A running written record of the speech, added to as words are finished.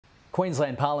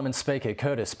Queensland Parliament Speaker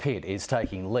Curtis Pitt is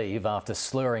taking leave after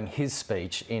slurring his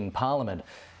speech in Parliament.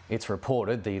 It's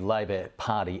reported the Labor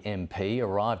Party MP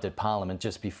arrived at Parliament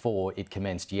just before it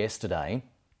commenced yesterday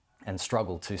and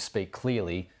struggled to speak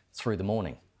clearly through the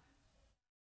morning.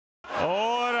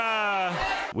 Order!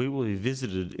 We will be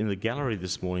visited in the gallery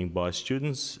this morning by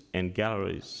students and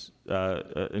galleries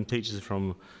and teachers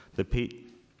from the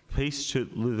Peace Church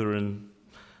Lutheran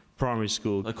Primary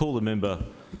School. I call the member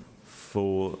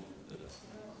for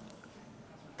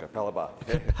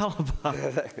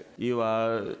Capalaba. You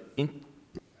are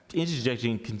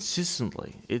interjecting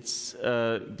consistently. It's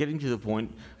getting to the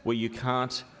point where you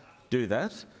can't do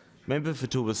that. Member for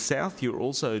Toowoomba South, you're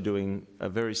also doing a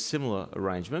very similar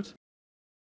arrangement.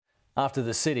 After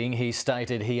the sitting, he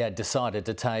stated he had decided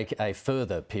to take a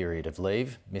further period of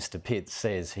leave. Mr Pitt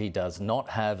says he does not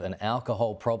have an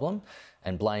alcohol problem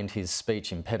and blamed his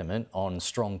speech impediment on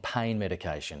strong pain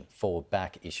medication for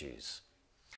back issues.